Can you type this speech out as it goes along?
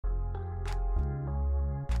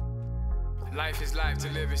Life is life, to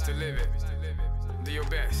live is to live it. Do your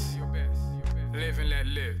best. Live and let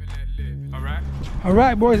live. Alright?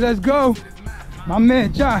 Alright, boys, let's go. My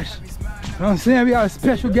man Josh. You know what I'm saying? We got a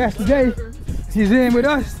special guest today. He's in with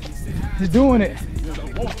us. He's doing it.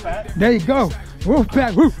 There you go.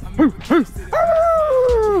 Wolfpack. Woof, woof, woof.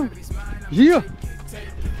 Ah! Yeah.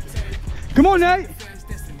 Come on, Nate.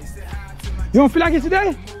 You don't feel like it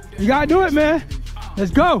today? You gotta do it, man.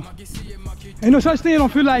 Let's go. Ain't no such thing,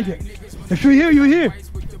 don't feel like it. If you're here, you're here.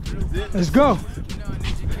 Let's go.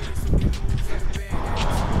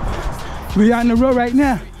 We out in the road right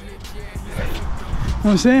now. You know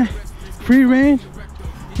what I'm saying? Free range.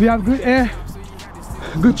 We have good air,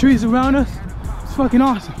 good trees around us. It's fucking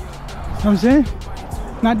awesome. You know what I'm saying?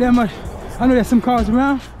 Not that much. I know there's some cars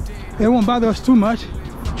around. It won't bother us too much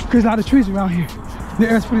because a lot of trees around here. The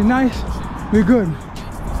air's pretty nice. We're good.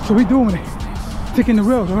 So we're doing it. Taking the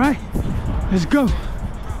road, all right? Let's go.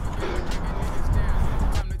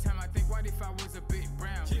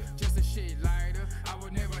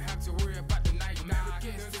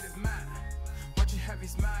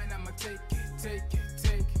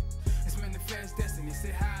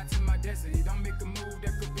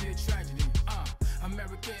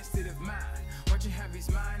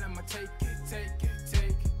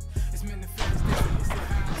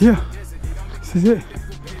 Yeah, this is it.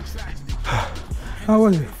 How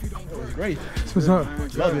was it? It was great. This was up.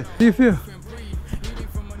 Love it. How do you feel?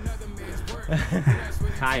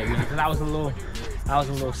 Tired, man, because I was a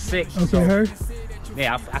little sick. Okay, so, hurt?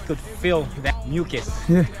 Yeah, I could feel that mucus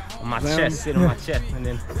on my chest, sitting on my chest, and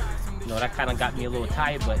then, you know, that kind of got me a little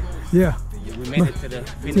tired, but yeah, we made it to the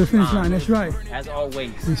finish line. That's right. As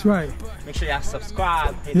always. That's right. Make sure y'all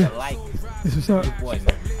subscribe, hit the like. This is up. Boys,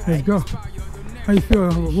 let's go. How you feel,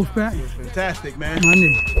 Wolfpack? Fantastic, man. My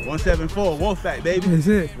nigga. 174, Wolfpack, baby. That's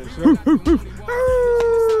it. Sure.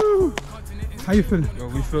 How you feeling? Yo,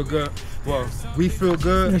 we feel good. Well, we feel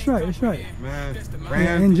good. That's right, that's right.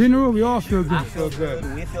 Man, in general, we all feel good. I feel good.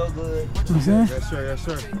 We feel good. You know what I'm saying? Yes, sir, yes,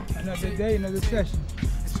 sir. Another day, another session.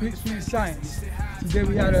 Sweet, sweet science. Today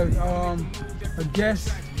we had a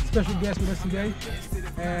guest, special guest with us today.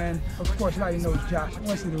 And of course, everybody knows Josh. I want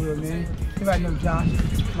to say the real name. Everybody knows Josh,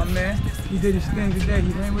 my man. He did his thing today.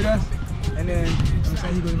 He ran with us. And then, you know what I'm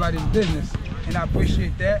saying, he goes about his business. And I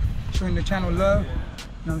appreciate that. Showing the channel love. You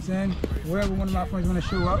know what I'm saying? Wherever one of my friends want to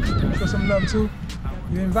show up, show some love too,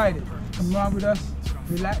 you're invited. Come around with us,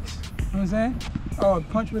 relax. You know what I'm saying? Or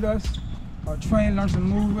punch with us, or train, learn some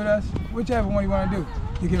moves with us. Whichever one you want to do.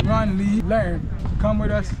 You can run, lead, learn, come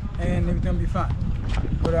with us, and everything will be fine.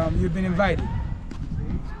 But you've been invited.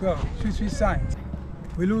 Go, sweet, sweet science.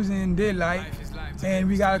 We're losing daylight, and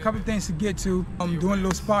we got a couple things to get to. I'm doing a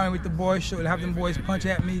little sparring with the boys, have them boys punch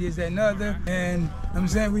at me, this, that, and other. And I'm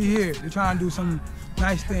saying we here. We're trying to do some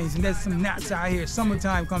nice things, and there's some gnats out here.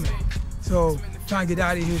 Summertime coming, so trying to get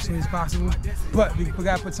out of here as soon as possible. But we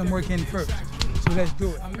gotta put some work in first. So let's do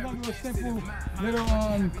it. We're gonna do a simple little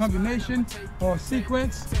combination or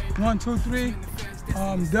sequence. 1, 2, 3,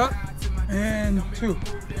 duck, and 2. You know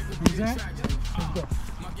what I'm saying? Let's go.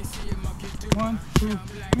 1, 2,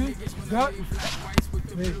 3, duck.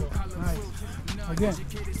 There you go. Nice. Again.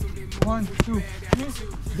 1, 2,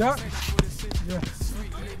 3, duck. Yeah.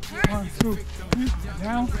 1, 2, 3,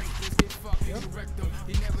 down. Yep.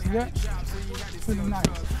 See that? Pretty nice.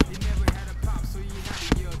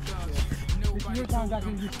 This is your time I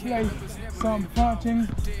can display some punching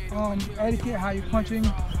etiquette, how you're punching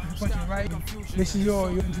right. This is your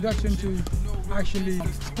introduction to actually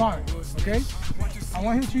sparring, okay? I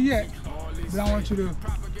won't hit you yet, but I want you to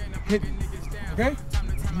hit me, okay?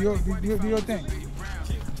 Do your thing,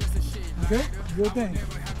 okay? Do your thing.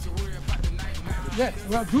 Yes,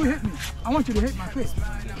 well, do hit me. I want you to hit my face.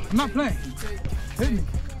 I'm not playing. Hit me.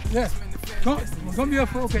 Yes. Don't be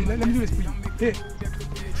afraid. Okay, let me do this for you. Hit.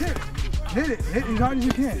 Hit. Hit it. Hit as hard as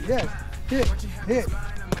you can. Yes. Hit. Hit.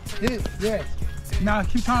 Hit. Yes. Now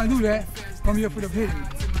keep trying to do that from your foot of hitting me.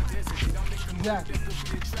 Exactly.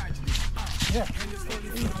 Yeah.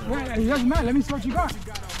 Well, it doesn't matter. Let me see what you got.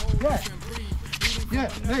 Yeah. Yeah.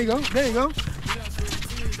 There you go. There you go.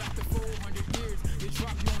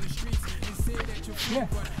 Yeah.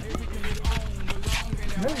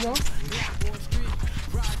 There you go.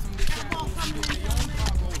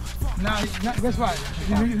 Now guess what?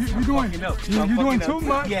 You're doing too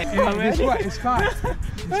much. Yeah. Guess what? It's fine.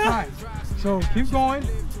 It's fine. So keep going.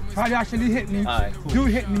 Try to actually hit me. Right, cool. Do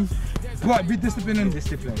hit me. But be disciplined.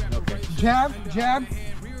 Okay. Jab, jab,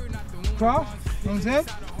 cross. You know what I'm saying?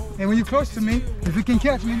 And when you're close to me, if you can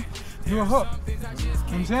catch me, do a hook. You know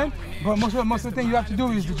what I'm saying? But most of the thing you have to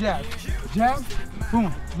do is the jab. Jab,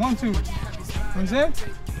 boom, 1, 2. You know what I'm saying?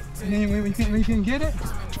 And then when you can get it,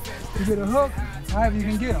 you get a hook, however you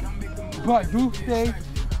can get them. But do stay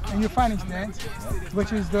in your fighting stance,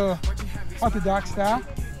 which is the orthodox style,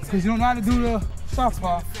 because you don't know how to do the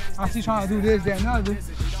southpaw. I see you trying to do this, that, and other.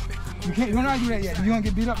 You don't know how to do that yet. You're gonna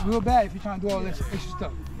get beat up real bad if you're trying to do all this extra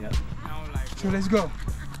stuff. Yep. So let's go.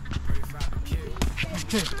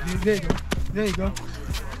 Okay, there you go. There you go.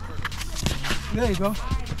 There you go.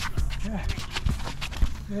 Yeah.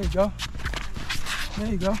 There you go. There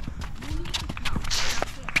you go.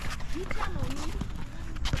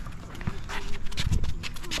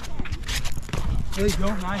 There you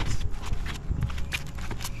go, nice.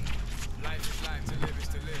 Life is life, to live is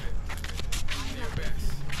to live it. Do your best.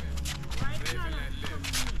 Live and let live.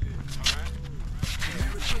 Alright?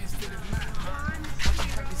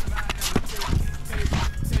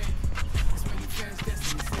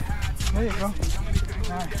 There you go.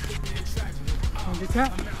 Alright. Wanna get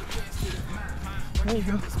that? There you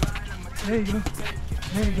go. There you go.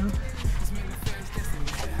 There you go.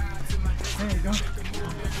 There you go.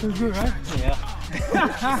 Feels good, right? Yeah.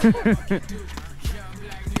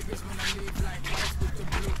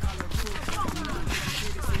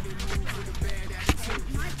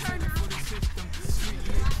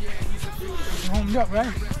 Warmed up,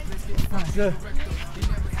 right? That's good.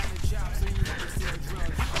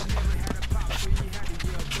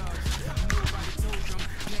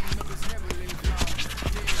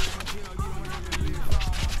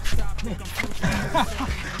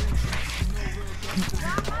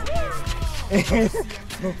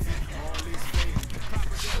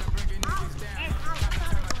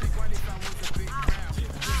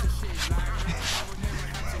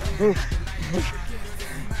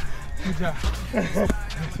 Good job.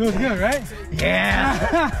 Feels good, right?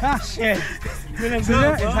 Yeah. Shit. Feeling See good,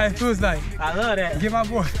 that? bro. It's how it feels like. I love that. Get my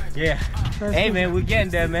boy. Yeah. Hey, man, we're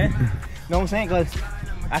getting there, man. You know what I'm saying? Because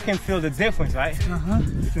I can feel the difference, right?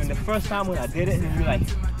 Between the first time when I did it and you're like,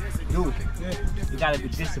 dude, you gotta be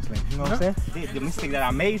disciplined. You know what I'm saying? The mistake that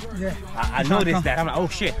I made, I noticed that. I'm like, oh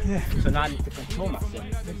shit. So now I need to control myself.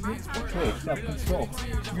 Control, self-control.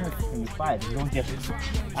 When you fight, you don't just.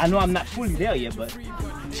 I know I'm not fully there yet, but you know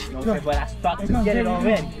what I'm saying? But I start to get it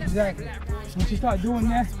already. Exactly. Once you start doing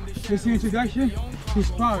that, this introduction to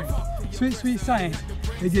sparring. Sweet, sweet science.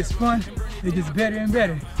 It gets fun. It gets better and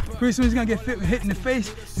better. Pretty soon he's gonna get hit in the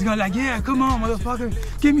face. He's gonna like, yeah, come on, motherfucker,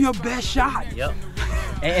 give me your best shot. Yep.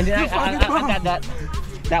 And then I got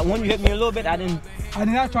that one you hit me a little bit. I did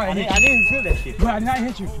not try to hit you. I didn't feel that shit. But I did not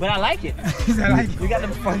hit you. But I like it. I like it. You got to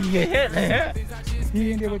fucking get hit, man.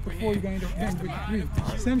 He ended with the 4, you're gonna end up ending with the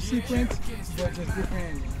 3. Same sequence, but just different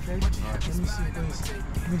ending, okay? Let me see this.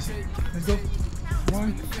 Let me see. Let's go.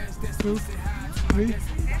 1, 2, 3,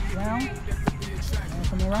 round. And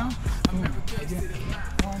come around. Boom. Again.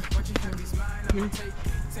 1, 2, 3. 1,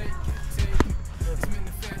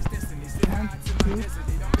 2,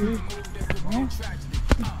 3. 1.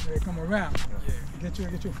 There, come around. Get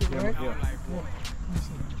your foot right. Yeah. Let me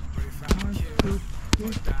see. 1, 2,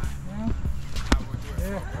 3. Round.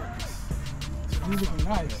 Yeah. You looking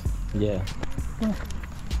nice. Yeah. Come.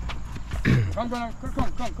 If I'm gonna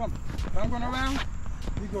come. If I'm going around,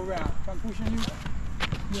 we go round. If I'm pushing you,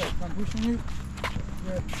 yeah. If I'm pushing you,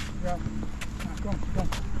 yeah. Round. Now, come.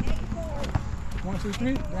 1, 2,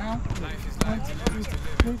 3. Round. 1, 2,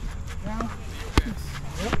 3. Round.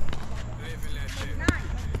 Yep.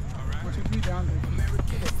 1, 2, 3. Down. 1, 2, 3.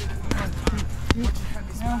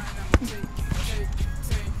 Round.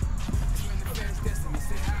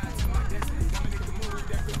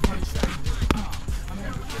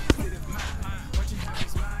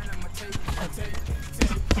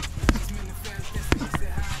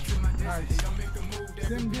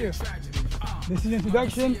 Same deal. This is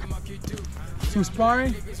introduction to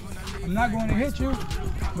sparring. I'm not going to hit you,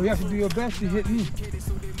 but you have to do your best to hit me.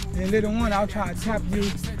 And later on, I'll try to tap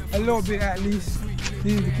you a little bit at least, to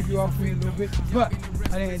keep you off me a little bit. But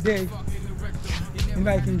at the end of the day,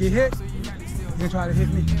 anybody can get hit, you're gonna try to hit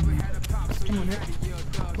me. Come on, Nick.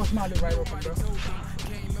 What's my lip right open, bro?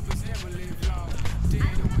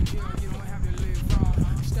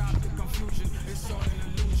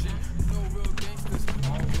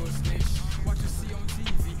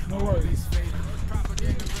 No worries. Do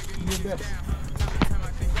your best.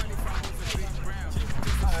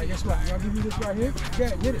 Alright, guess what? I'll give you this right here.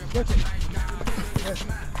 Get it. Catch it. Yes.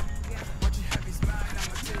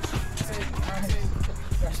 Alright.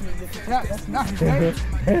 Get the tap. That's nice, right?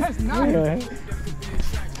 That's nice.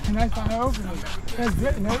 Nice time to open it. That's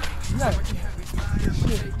great, Nick. Yeah. Good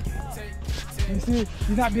shit. You see,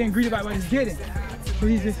 he's not being greedy about what he's getting. So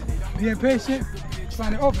he's just being patient,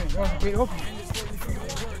 trying to open it. That was a great opening.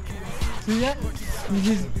 See that?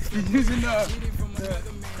 He's using the you know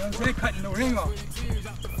what I'm saying, cutting the ring off.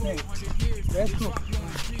 Hey, that's cool.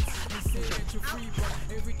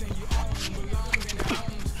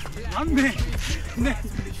 I'm big. I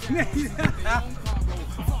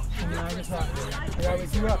gotta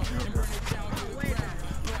wake you up.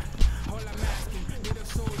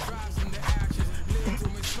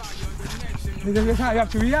 This how you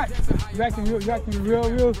have to react. You're acting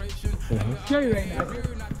real scary right now.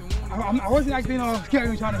 I wasn't acting scary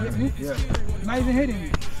when trying to hit me. Yeah. I'm not even hitting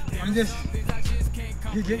me. I'm just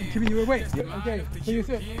keeping you awake. Yeah. Okay, so you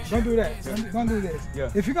said, don't do that. Don't do this.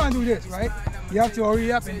 Yeah. If you're gonna do this, right, you have to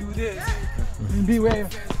hurry up and do this. And beware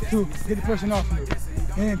to get the person off you.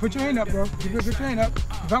 And put your hand up, bro. You put your hand up.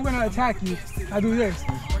 If I'm gonna attack you, I do this.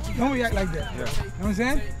 Don't react like that. Yeah. You know what I'm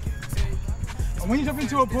saying? When you jump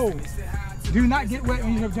into a pool, do not get wet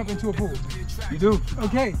when you jump into a pool. You do?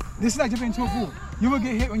 Okay, this is like jumping into a pool. You will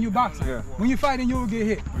get hit when you're boxing. Yeah. When you're fighting, you will get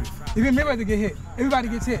hit. Even Mayweather get hit. Everybody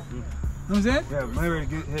gets hit. You know what I'm saying? Yeah, Mayweather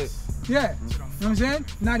get hit. Yeah. You know what I'm saying?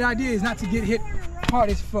 Now the idea is not to get hit hard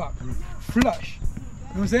as fuck. Flush. You know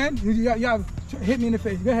what I'm saying? You have hit me in the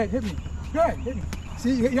face. Go ahead, hit me. Go ahead, hit me.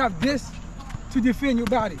 See, you have this to defend your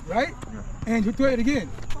body, right? Yeah. And you throw it again.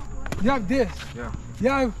 You have this. Yeah. You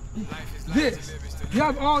have this. You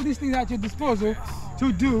have all these things at your disposal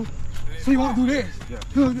to do, so you won't do this. Yeah.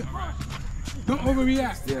 Don't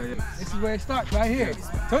overreact. Yeah, yeah. This is where it starts, right here.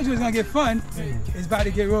 Told you it's gonna get fun. It's about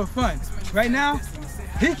to get real fun. Right now,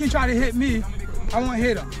 he can try to hit me. I won't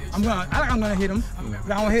hit him. I think I'm gonna hit him,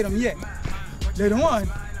 but I won't hit him yet. Later on,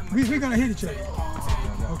 we're gonna hit each other.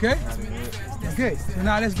 Okay? Okay, so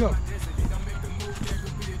now let's go.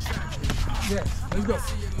 Yes, let's go.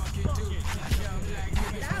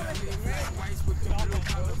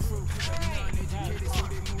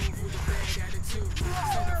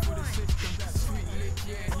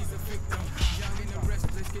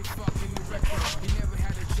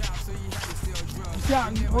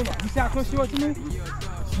 Hold on. You see how close you are to me?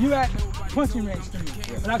 You at punching range to me.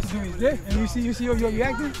 What I have to do is this, and you see you're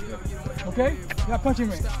reacting? Okay? You at punching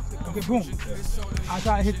range. Okay, boom. I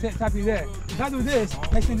try to hit top of you there. If I do this,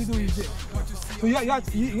 next thing you do is this. So you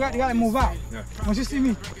gotta move out. Yeah. Once you see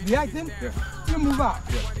me reacting, you move out.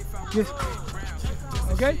 Yes.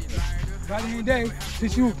 Okay? By the end of the day,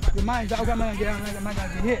 since your mind's out, I'm not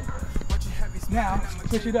gonna get hit. Now,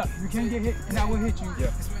 switch it up. You can get hit, and I will hit you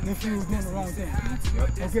if you're doing the wrong thing.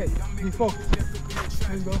 Okay, be focused.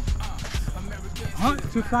 Let's go.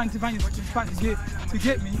 To find your spot to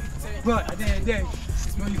get me, but at the end of the day,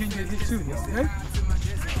 you know you can get hit too. Okay?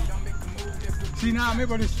 See, now I'm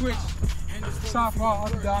able to switch softball,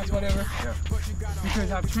 orthodox, whatever,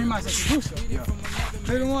 because I've trained myself to do so.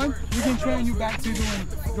 Later on, we can train you back to doing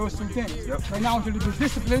those two things. Right now, I want you to be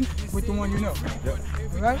disciplined with the one you know.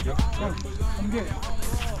 All right? So, I'm good.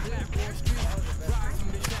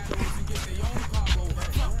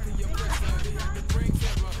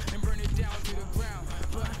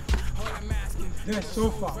 That's so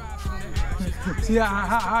far. See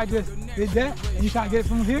how I just did that? And you try to get it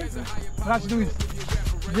from here? What I have to do is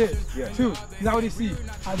this. Two. Is that what you see?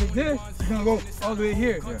 I did this, it's gonna go all the way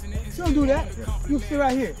here. You don't do that. You stay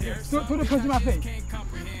right here. Put a punch in my face.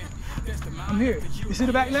 I'm here. You see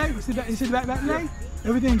the back leg? You see the back leg?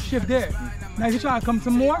 Everything shift there. Now if you try to come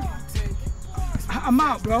some more, I'm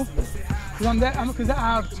out, bro. Because I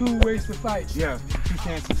have 2 ways to fight. Yeah. 2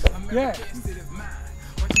 chances. Yeah.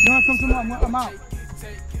 You want to come some more, I'm out.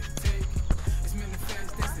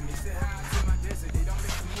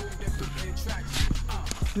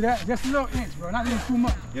 See that? Just a little inch, bro. Not even too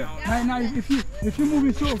much. Yeah. Right now, if you're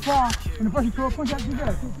moving so far, and the person throw a punch at you,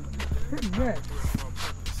 there. Hit me there.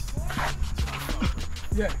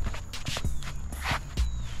 Yeah.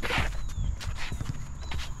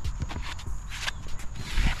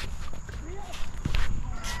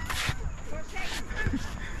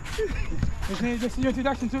 This is your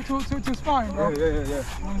introduction to sparring, bro. Yeah. You know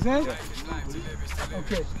what I'm saying? Yeah.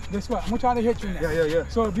 Okay, guess what? I'm gonna try to hit you now. Yeah.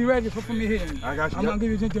 So be ready for me hitting you. I got you. I'm gonna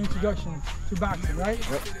give you the introduction to boxing, right?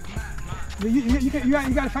 Yep. You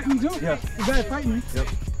gotta fight me too? Yeah. You gotta fight me. Yep.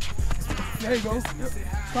 There you go. Yep.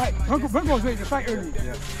 Fight. Bungo was ready to fight earlier.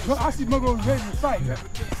 Yeah. I see Bungo was ready to fight. Yeah.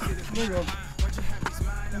 There you go.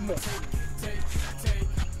 Let's go.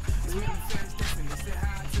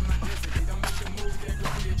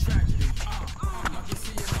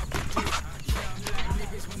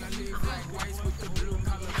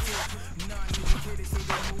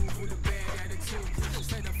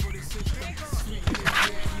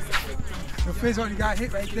 Your face already got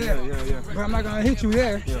hit right there. Yeah. But I'm not gonna hit you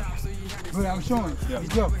there. Yeah. But I'm showing. Yeah.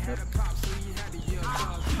 Let's go.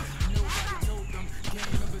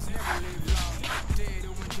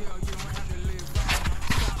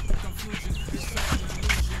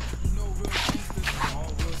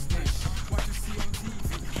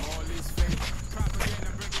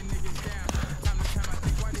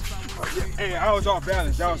 Hey, I was off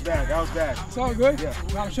balance. That was bad. That was bad. It's all good? Yeah.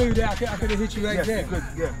 Well, I'll show you that. I could have hit you right Yes, there. good.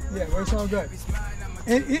 Yeah. Yeah, well, it's all good.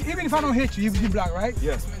 And even if I don't hit you, you block, right?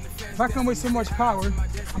 Yes. If I come with so much power,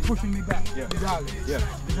 I'm pushing me back. Yeah. Regardless.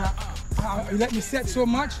 Yeah. You let me set so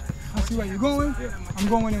much, I see where you're going. Yeah. I'm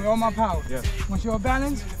going in with all my power. Yeah. Once you're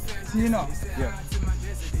balanced, see you know. Yeah.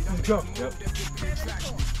 Let's go. Yep.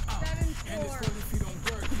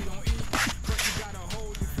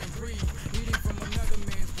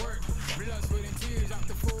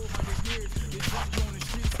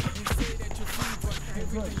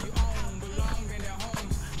 You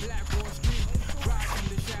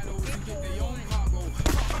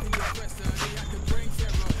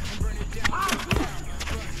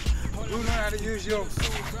learn how to use your,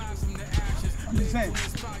 I'm just saying,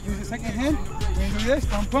 use your second hand, when you do this,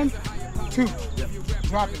 pump, 2,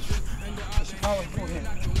 drop it. That's your power forehand.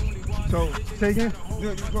 So, say again?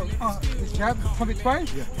 This jab, pump it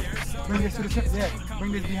twice, Yeah. bring this to the tip,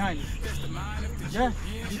 bring this behind you. Yeah,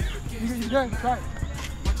 you got it, try it.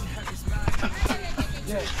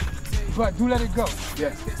 Yeah, but do let it go.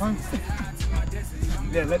 Yeah. One,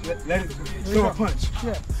 Yeah, let it there you throw go. a punch.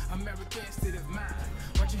 Yeah.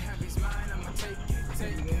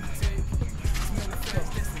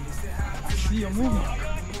 I see your movement.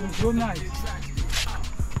 It's so nice.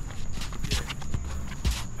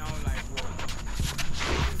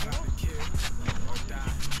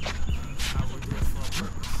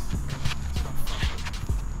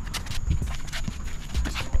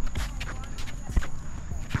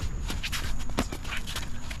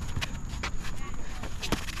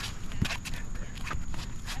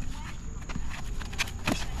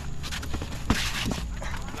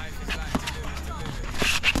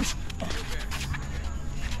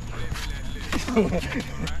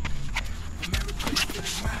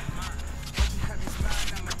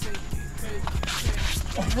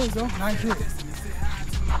 There you go, nice hit.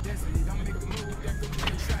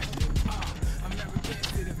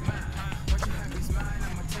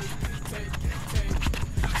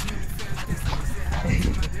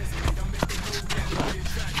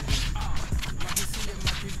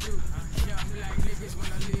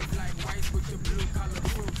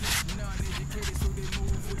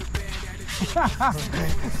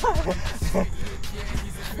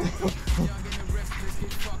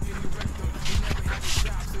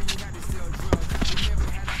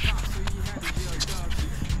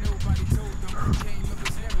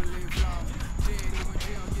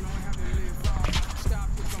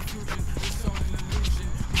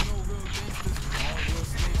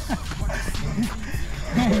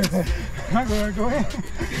 Go ahead.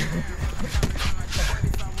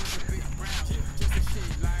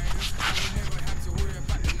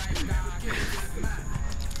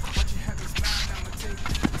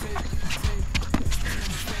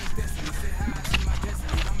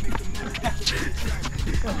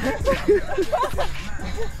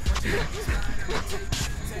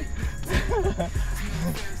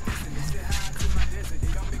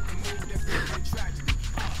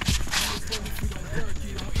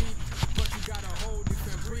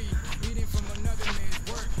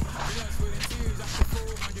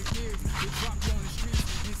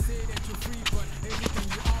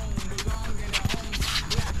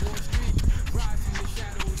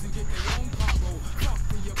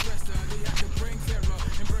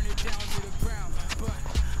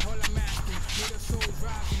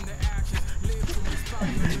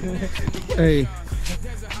 Hey,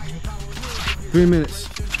 3 minutes.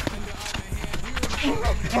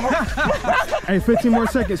 Hey, 15 more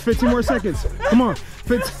seconds, 15 more seconds. Come on,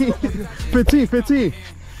 15, 15, 15.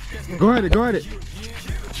 Go at it, go at it.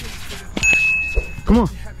 Come on.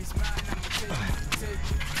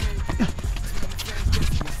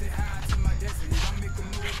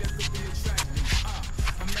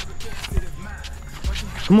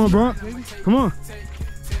 Come on, bro. Come on.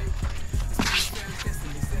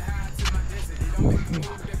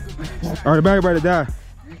 All right, the bag about to die.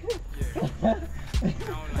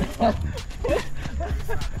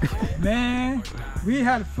 Man, we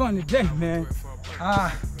had fun today, man.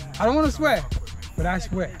 I don't want to swear, but I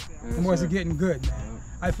swear. The boys are getting good, man.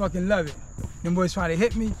 I fucking love it. Them boys try to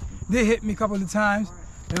hit me. They hit me a couple of times.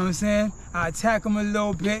 You know what I'm saying? I attack them a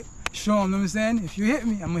little bit. Show them, you know what I'm saying? If you hit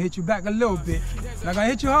me, I'm going to hit you back a little bit. I'm not going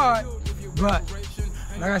to hit you hard, but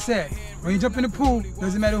like I said, when you jump in the pool,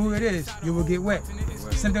 doesn't matter who it is, you will get wet.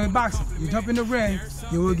 Same thing with boxing. You jump in the ring,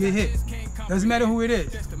 you will get hit. Doesn't matter who it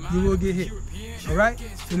is, you will get hit. All right?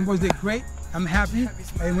 So the boys did great. I'm happy.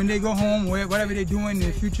 And when they go home, whatever they're doing in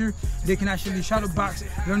the future, they can actually shadow box,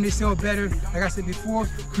 learn themselves better. Like I said before,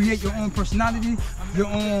 create your own personality, your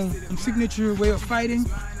own signature way of fighting.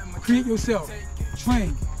 Create yourself.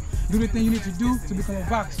 Train. Do the thing you need to do to become a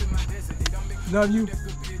boxer. Love you.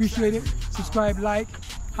 Appreciate it. Subscribe, like.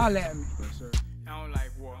 Holla at me. I don't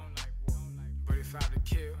like war, but if I have to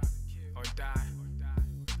kill or die,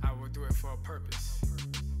 I will do it for a purpose.